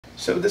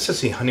So this is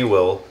the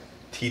Honeywell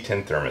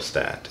T10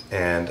 Thermostat,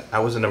 and I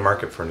was in the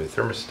market for a new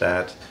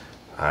thermostat.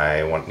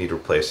 I need to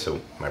replace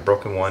my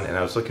broken one, and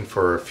I was looking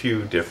for a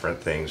few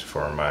different things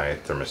for my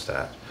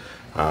thermostat.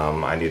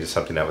 I needed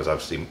something that was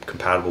obviously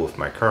compatible with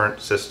my current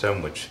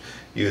system, which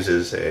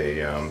uses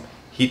a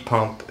heat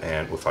pump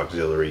and with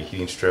auxiliary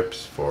heating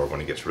strips for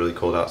when it gets really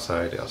cold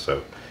outside. I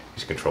also use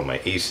to control my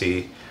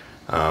AC.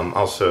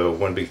 Also,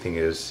 one big thing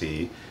is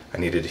I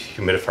needed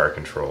humidifier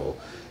control,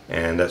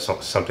 and that's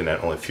something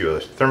that only a few other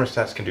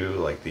thermostats can do,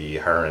 like the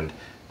higher end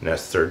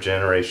Nest 3rd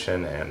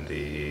generation and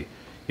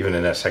even the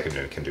Nest 2nd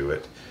gen can do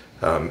it.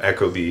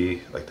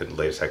 ecobee, like the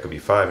latest ecobee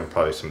 5, and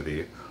probably some of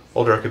the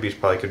older ecobees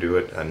probably could do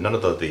it. None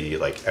of the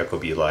like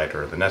ecobee Lite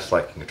or the Nest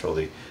Lite can control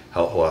the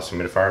whole house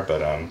humidifier,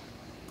 but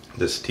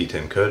this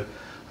T10 could.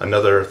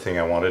 Another thing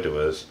I wanted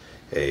was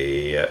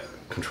a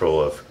control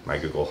of my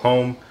Google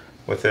Home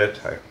with it.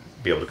 I'd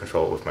be able to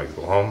control it with my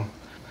Google Home.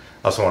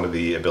 I also wanted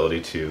the ability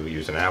to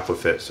use an app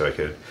with it, so I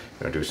could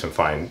do some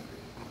fine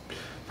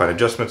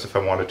adjustments if I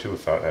wanted to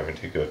without having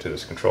to go to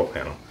this control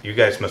panel. You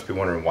guys must be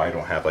wondering why I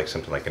don't have like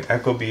something like an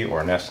ecobee or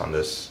a Nest on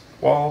this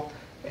wall.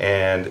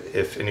 And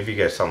if any of you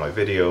guys saw my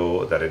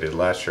video that I did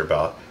last year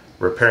about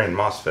repairing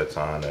MOSFETs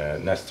on a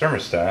Nest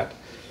thermostat,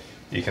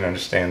 you can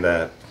understand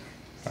that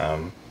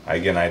I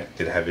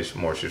did have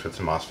more issues with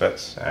the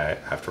MOSFETs. I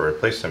have to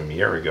replace them a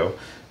year ago.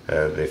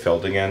 They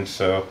failed again,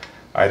 so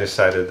I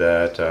decided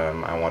that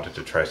I wanted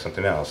to try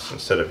something else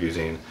instead of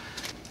using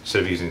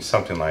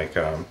something like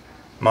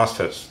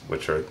MOSFETs,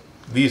 which are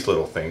these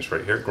little things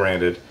right here.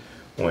 Granted,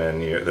 when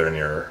they're in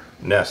your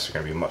Nest,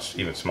 they're going to be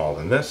even smaller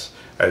than this.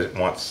 I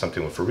want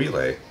something with a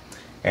relay.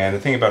 And the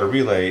thing about a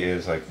relay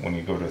is, like, when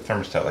you go to a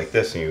thermostat like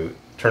this and you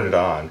turn it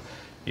on,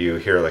 you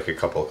hear like a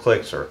couple of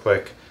clicks or a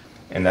click,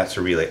 and that's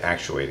a relay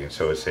actuating.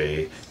 So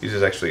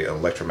uses actually an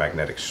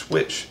electromagnetic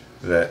switch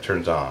that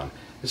turns on.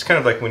 It's kind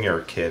of like when you're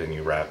a kid and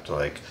you wrapped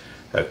like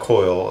a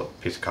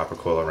piece of copper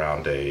coil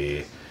around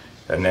a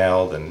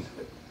nail, then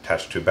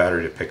attached to a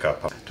battery to pick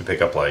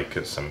up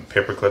like some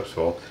paper clips.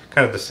 Well,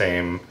 kind of the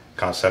same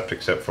concept,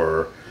 except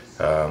for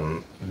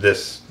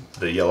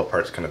the yellow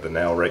part's kind of the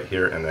nail right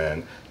here, and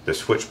then the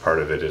switch part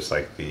of it is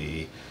like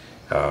the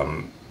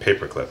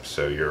paper clip.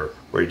 So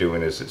what you're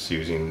doing is it's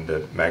using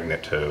the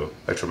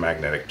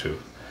electromagnetic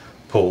to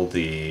pull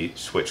the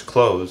switch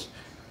closed,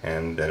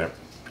 and then it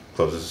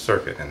closes the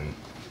circuit and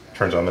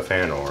turns on the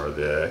fan or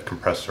the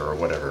compressor or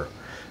whatever.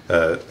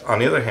 On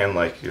the other hand,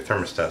 like your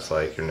thermostats,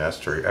 like your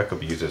Nest or your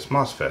ecobee, uses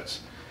MOSFETs,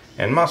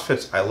 and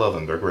MOSFETs, I love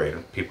them. They're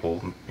great.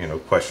 People,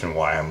 question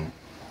why I'm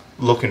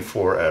looking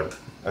for a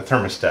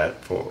thermostat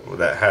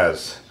that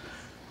has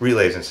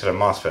relays instead of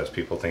MOSFETs.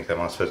 People think that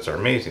MOSFETs are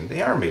amazing.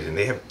 They are amazing.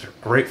 They're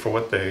great for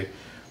what they're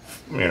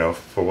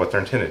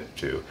intended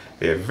to do.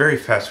 They have very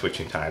fast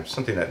switching times,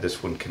 something that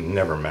this one can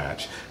never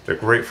match. They're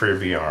great for your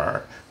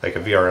VR, like a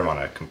VRM on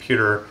a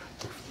computer,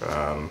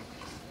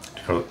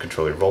 to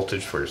control your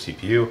voltage for your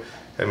CPU.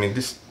 I mean,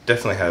 this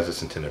definitely has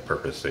its intended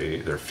purpose.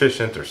 They're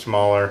efficient, they're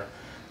smaller,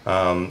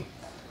 and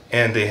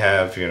they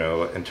have,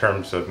 in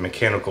terms of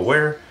mechanical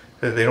wear,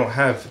 they don't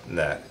have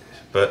that.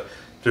 But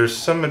there's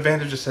some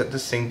advantages that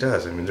this thing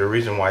does. I mean, the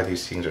reason why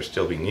these things are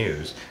still being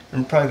used,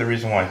 and probably the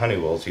reason why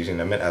Honeywell is using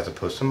them as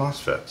opposed to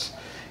MOSFETs.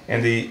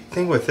 And the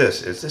thing with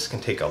this is this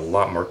can take a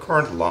lot more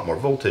current, a lot more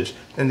voltage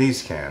than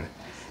these can.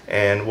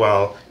 And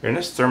while your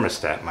Nest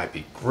thermostat might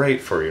be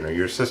great for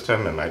your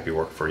system and might be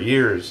working for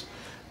years,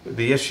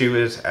 the issue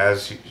is,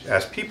 as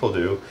people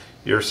do,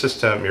 your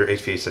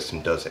HVAC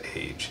system does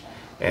age.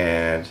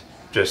 And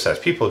just as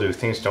people do,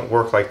 things don't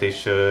work like they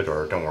should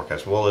or don't work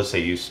as well as they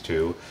used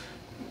to.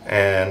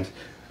 And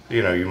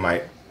you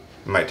might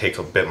take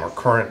a bit more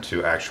current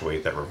to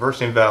actuate that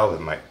reversing valve.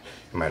 You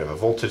might have a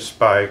voltage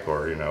spike,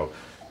 or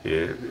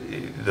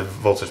the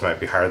voltage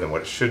might be higher than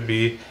what it should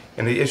be.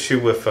 And the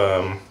issue with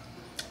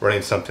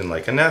running something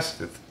like a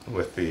Nest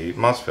with the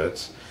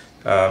MOSFETs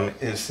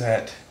is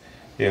that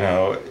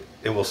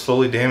it will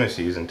slowly damage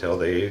these until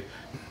they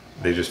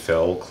just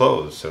fail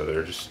closed, so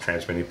they're just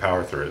transmitting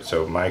power through it.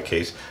 So in my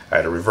case, I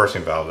had a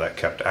reversing valve that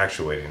kept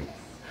actuating,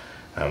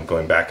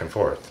 going back and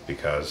forth,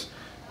 because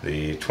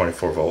the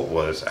 24 volt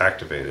was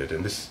activated.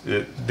 And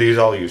these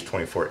all use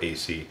 24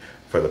 AC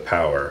for the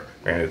power.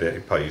 Granted,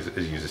 it probably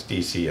uses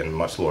DC and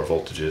much lower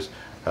voltages,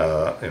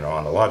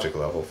 on the logic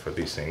level for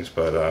these things,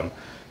 but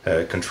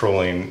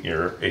controlling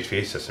your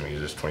HVAC system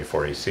uses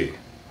 24 AC.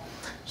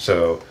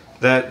 So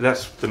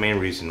that's the main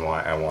reason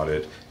why I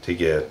wanted to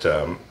get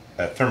a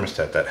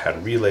thermostat that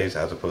had relays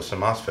as opposed to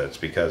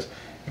MOSFETs, because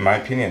in my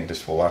opinion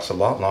this will last a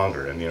lot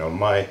longer. And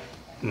my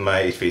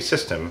HVAC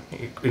system,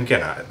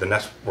 again, the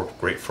Nest worked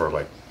great for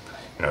like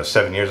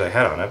 7 years I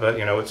had on it, but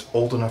it's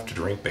old enough to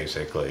drink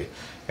basically.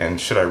 And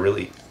should I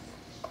really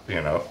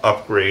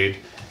upgrade,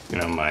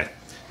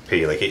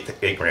 pay like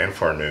eight grand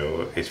for a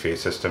new HVAC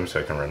system so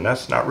I can run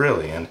Nest? Not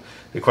really. And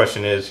the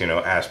question is,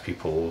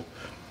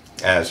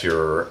 as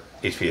your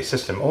HVAC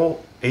system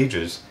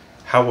ages,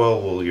 how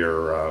well will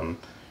your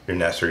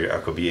Nest or your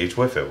ecobee age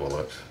with it? Will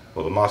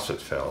the MOSFETs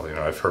fail?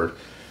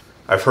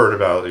 I've heard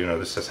about,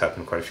 this has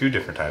happened quite a few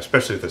different times,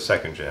 especially with the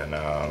second gen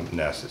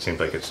Nest. It seems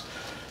like it's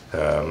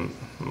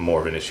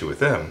more of an issue with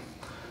them.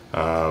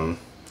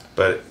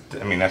 But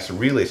I mean, Nest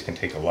relays can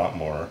take a lot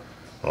more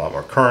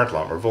current, a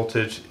lot more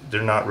voltage. They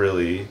don't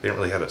really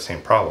have that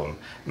same problem.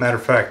 Matter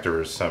of fact, there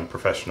are some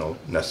professional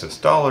Nest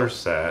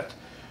installers that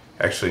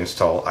actually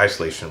install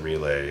isolation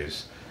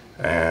relays,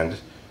 and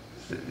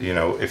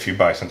if you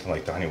buy something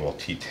like the Honeywell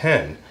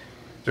T10,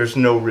 there's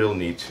no real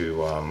need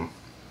to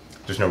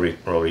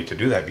real need to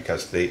do that,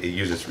 because it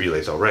uses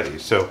relays already.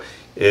 So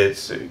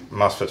it's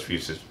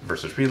MOSFETs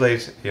versus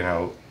relays.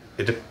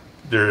 It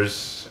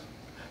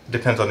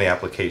depends on the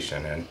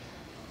application, and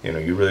I'm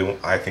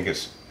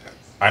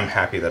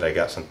happy that I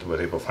was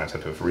able to find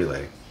something with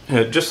relay.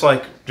 Just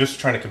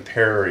trying to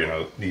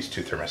compare these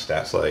two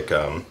thermostats,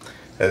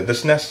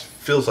 this Nest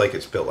feels like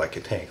it's built like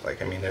a tank.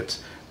 It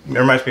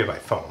reminds me of my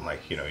phone.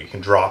 You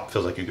can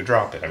feels like you could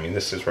drop it. I mean,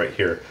 this is right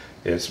here.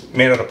 It's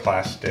made out of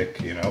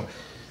plastic,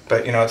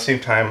 but at the same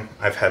time,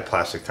 I've had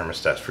plastic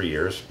thermostats for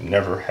years.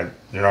 They're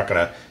not going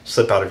to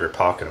slip out of your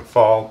pocket and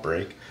fall,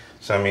 break.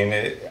 So I mean,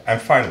 I'm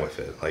fine with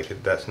it.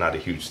 That's not a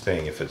huge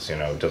thing if it's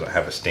it doesn't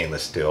have a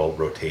stainless steel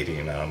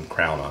rotating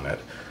crown on it,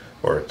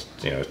 or it's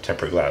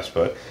tempered glass.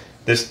 But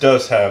this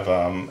does have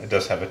a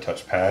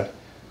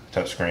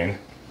touch screen,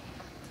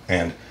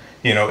 and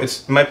in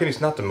my opinion,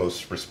 it's not the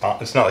most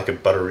It's not like a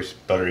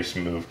buttery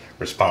smooth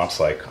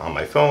response like on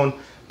my phone,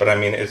 but I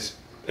mean, it's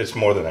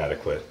more than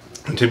adequate.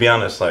 And to be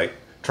honest,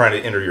 trying to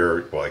enter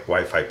your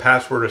Wi-Fi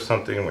password or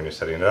something when you're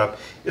setting it up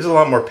is a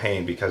lot more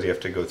pain, because you have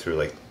to go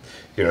through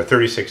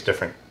 36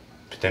 different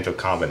potential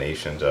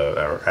combinations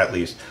or at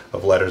least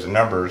of letters and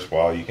numbers,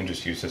 while you can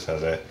just use this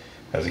as a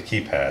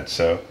keypad.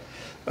 So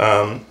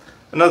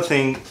another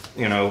thing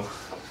to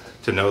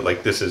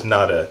note, this is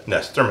not a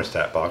Nest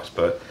thermostat box,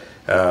 but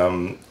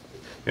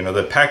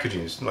the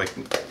packaging is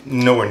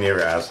nowhere near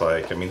as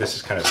this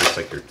is kind of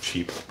just your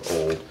cheap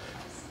old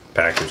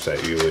package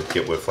that you would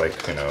get with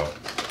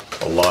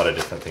a lot of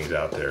different things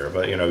out there.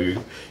 But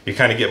you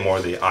kind of get more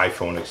of the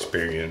iPhone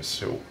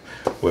experience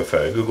with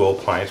a Google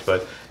appliance.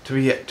 But to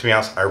be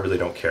honest, I really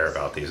don't care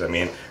about these. I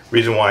mean,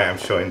 reason why I'm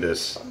showing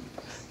this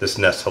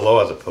Nest Hello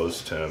as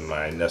opposed to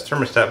my Nest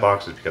thermostat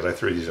box is because I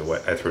threw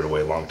it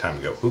away a long time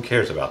ago. Who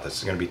cares about this?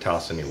 It's going to be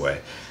tossed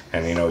anyway.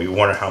 And you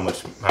wonder how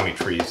many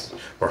trees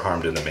were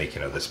harmed in the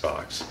making of this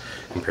box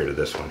compared to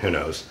this one. Who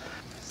knows?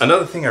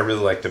 Another thing I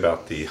really liked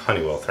about the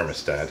Honeywell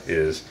thermostat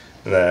is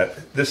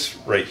that this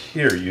right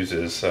here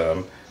uses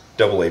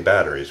AA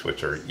batteries,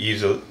 which are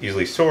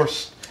easily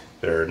sourced.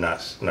 They're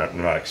not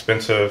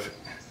expensive,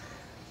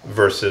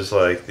 versus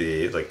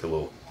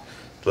the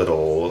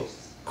little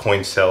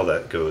coin cell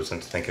that goes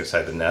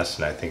inside the Nest.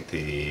 And I think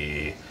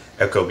the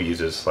ecobee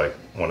uses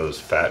one of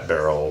those fat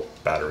barrel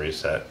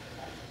batteries that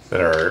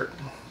are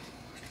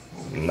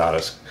not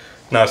as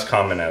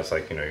common as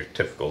your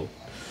typical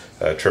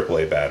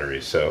AAA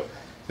batteries. So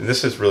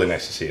this is really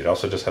nice to see. It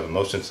also does have a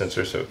motion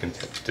sensor, so it can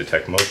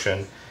detect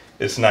motion.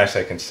 It's nice.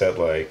 I can set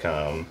both.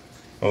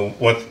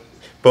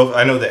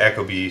 I know the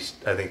ecobee,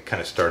 I think,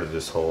 kind of started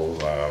this whole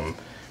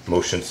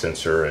motion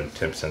sensor and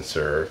temp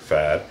sensor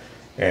fad,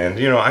 and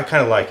I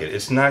kind of like it.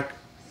 It's not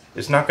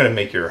going to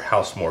make your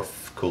house more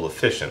cool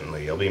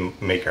efficiently. It'll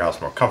make your house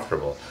more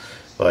comfortable.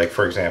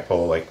 For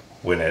example,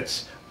 when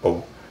it's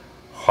a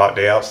hot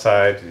day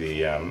outside,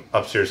 the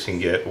upstairs can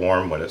get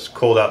warm. When it's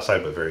cold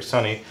outside but very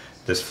sunny,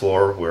 this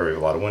floor where we have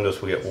a lot of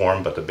windows will get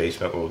warm, but the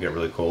basement will get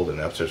really cold and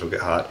the upstairs will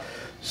get hot.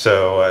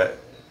 So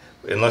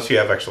unless you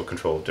have actual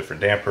control of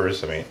different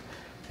dampers,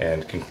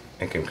 and can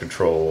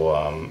control,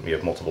 you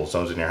have multiple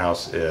zones in your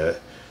house,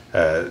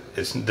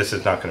 this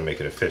is not going to make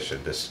it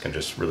efficient. This can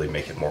just really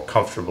make it more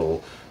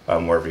comfortable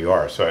wherever you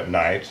are. So at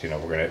night, we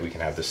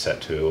can have this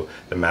set to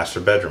the master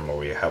bedroom, where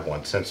we have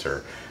one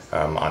sensor.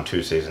 On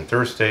Tuesdays and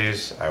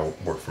Thursdays, I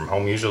work from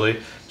home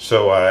usually,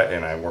 so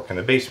and I work in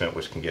the basement,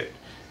 which can get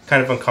kind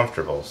of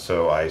uncomfortable.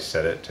 So I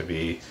set it to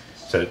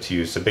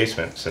use the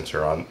basement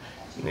sensor on,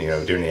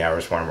 during the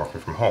hours when I'm working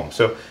from home.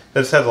 So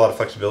this has a lot of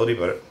flexibility,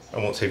 but it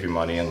won't save you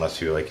money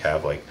unless you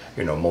have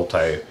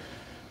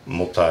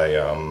multi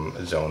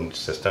zone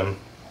system.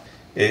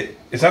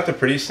 It's not the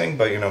prettiest thing,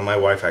 but my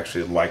wife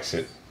actually likes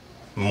it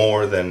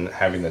more than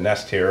having the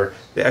Nest here.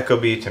 The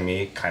ecobee to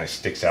me kind of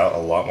sticks out a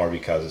lot more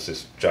because it's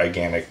this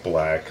gigantic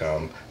black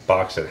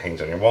box that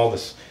hangs on your wall.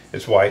 It's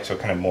white, so it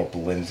kind of more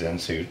blends in,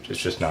 so it's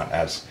just not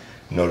as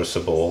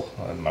noticeable.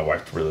 My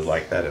wife really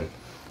liked that, and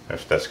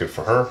if that's good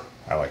for her,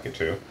 I like it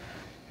too.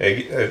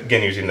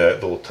 Again, using the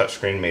little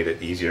touchscreen made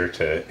it easier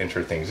to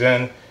enter things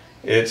in.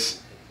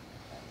 It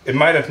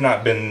might have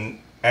not been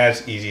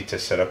as easy to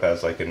set up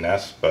as a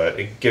Nest, but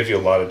it gives you a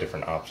lot of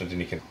different options,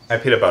 and I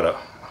paid about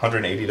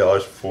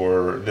 $180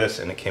 for this,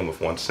 and it came with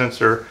one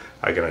sensor.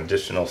 I got an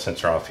additional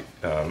sensor off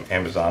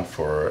Amazon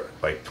for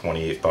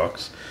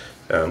 $28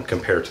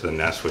 compared to the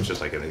Nest, which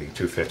is I think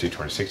 $250,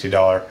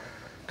 $260.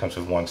 Comes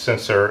with one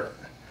sensor,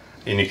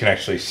 and you can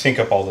actually sync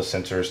up all the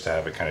sensors to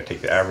have it kind of take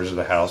the average of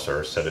the house,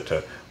 or set it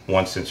to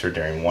one sensor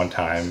during one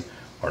time,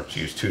 or to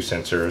use two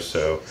sensors.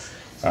 So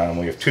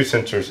We have 2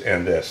 sensors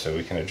and this, so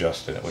we can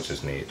adjust it, which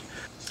is neat.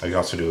 I can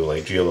also do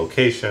like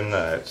geolocation.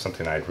 It's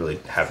something I really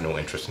have no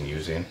interest in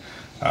using.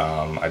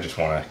 I just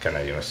want to kind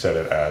of set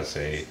it as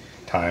a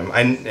time.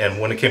 And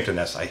when it came to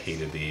Nest, I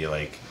hated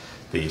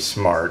the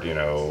smart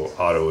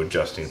auto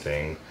adjusting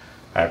thing.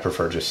 I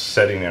prefer just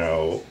setting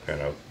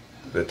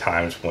the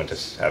times when to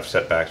have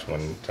setbacks,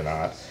 when to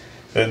not.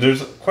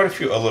 There's quite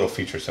a little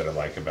features that I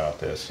like about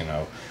this.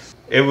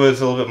 It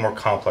was a little bit more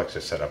complex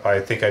to set up.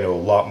 I think I know a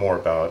lot more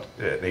about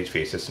an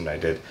HVAC system than I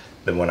did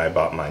than when I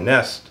bought my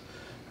Nest.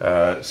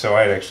 So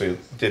I actually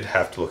did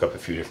have to look up a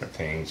few different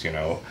things,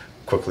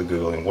 quickly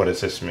Googling, what does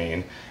this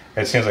mean?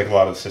 It seems like a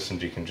lot of the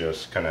systems you can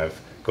just kind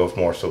of go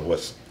more so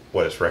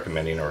what it's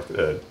recommending or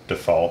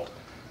default.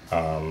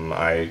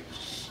 I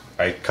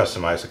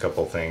customized a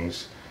couple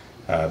things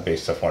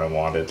based off what I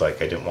wanted.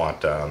 Like I didn't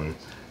want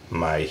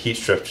my heat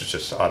strips to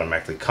just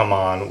automatically come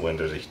on when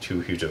there's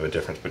too huge of a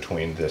difference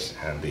between this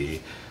and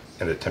the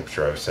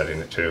temperature I was setting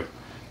it to.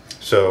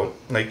 So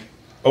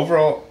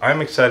overall,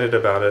 I'm excited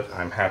about it.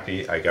 I'm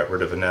happy I got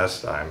rid of a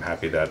Nest. I'm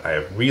happy that I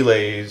have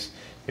relays,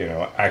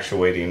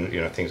 actuating,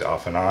 things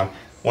off and on.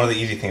 One of the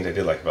easy things I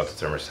did like about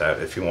the thermostat,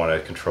 if you want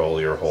to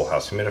control your whole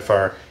house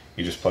humidifier,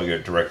 you just plug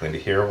it directly into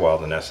here, while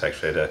the Nest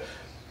actually had to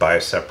buy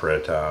a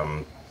separate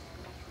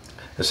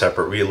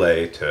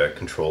relay to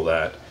control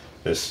that.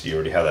 You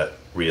already have that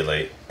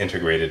relay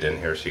integrated in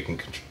here, so you can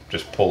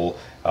just pull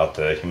out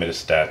the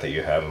humidistat that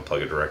you have and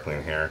plug it directly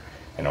in here,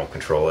 and it'll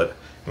control it.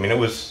 I mean, it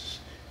was,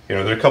 there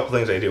are a couple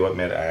things I do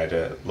admit I had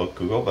to look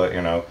Google, but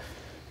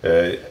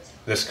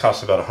this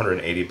costs about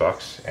 180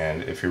 bucks,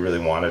 and if you really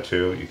wanted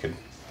to, you could,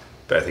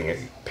 I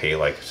think, pay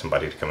like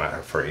somebody to come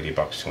out for 80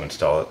 bucks to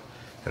install it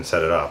and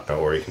set it up,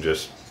 or you can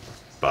just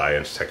buy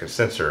a second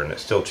sensor, and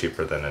it's still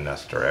cheaper than a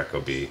Nest or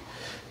ecobee.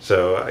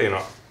 So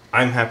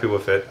I'm happy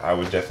with it. I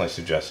would definitely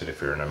suggest it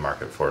if you're in the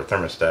market for a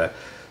thermostat.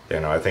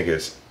 I think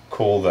it's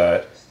cool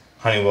that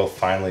Honeywell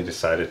finally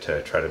decided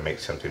to try to make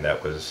something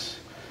that was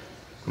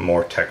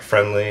more tech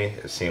friendly.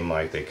 It seemed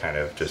like they kind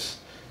of just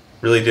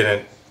really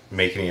didn't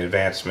make any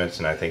advancements,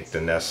 and I think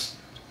the Nest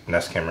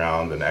came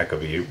around and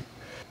ecobee,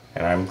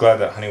 and I'm glad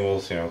that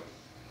Honeywell's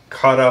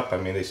caught up. I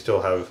mean, they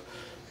still have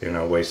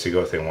ways to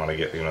go if they want to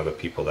get the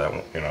people that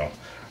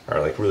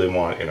are really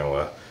want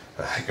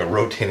like a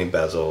rotating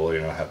bezel,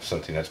 have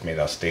something that's made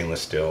out of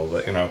stainless steel.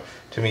 But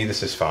to me,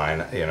 this is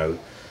fine.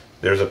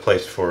 There's a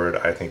place for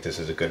it. I think this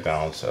is a good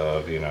balance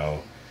of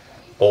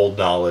old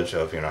knowledge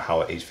of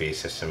how an HVAC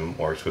system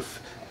works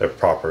with the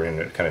proper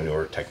and kind of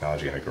newer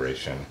technology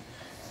integration,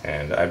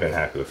 and I've been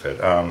happy with it.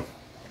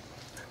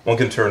 One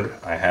concern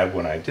I had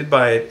when I did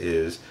buy it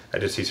is I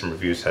did see some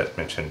reviews that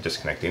mentioned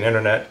disconnecting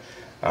internet.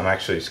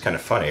 Actually, it's kind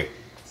of funny.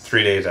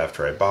 3 days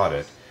after I bought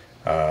it,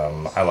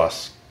 I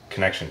lost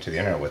connection to the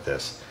internet with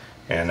this,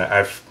 and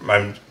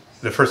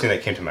the first thing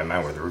that came to my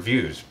mind were the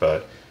reviews,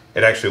 but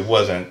it actually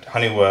wasn't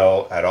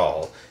Honeywell at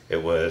all.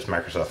 It was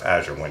Microsoft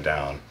Azure went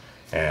down,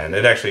 and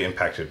it actually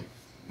impacted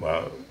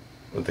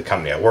the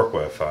company I work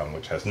with,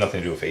 which has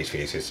nothing to do with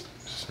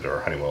HVAC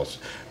or Honeywell's.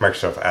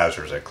 Microsoft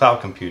Azure is a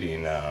cloud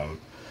computing.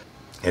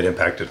 It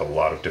impacted a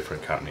lot of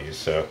different companies.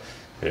 So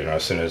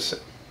as soon as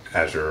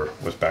Azure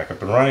was back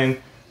up and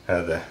running,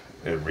 it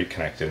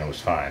reconnected and was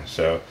fine.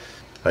 So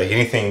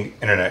anything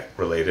internet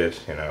related,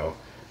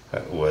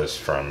 was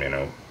from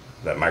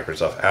that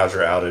Microsoft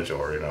Azure outage,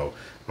 or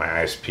my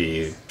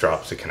ISP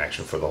drops the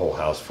connection for the whole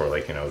house for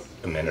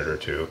a minute or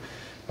two.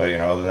 But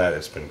other than that,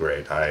 it's been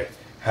great. I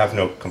have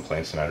no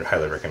complaints, and I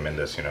highly recommend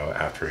this.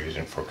 After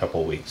using it for a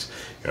couple of weeks,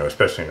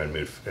 especially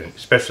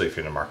especially if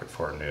you're in the market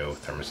for a new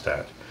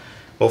thermostat.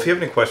 Well, if you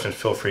have any questions,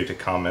 feel free to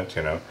comment.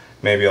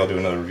 Maybe I'll do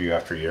another review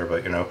after a year,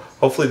 but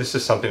hopefully this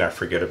is something I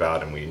forget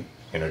about and we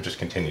just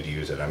continue to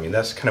use it. I mean,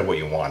 that's kind of what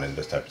you want in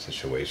this type of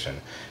situation.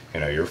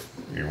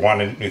 You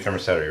want a new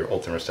thermostat, or your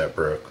old thermostat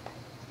broke,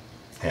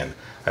 and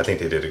I think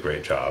they did a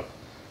great job.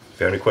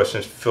 If you have any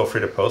questions, feel free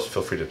to post.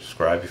 Feel free to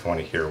subscribe if you want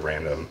to hear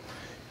random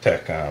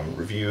tech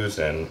reviews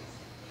and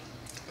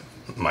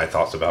my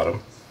thoughts about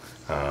them.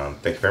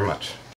 Thank you very much.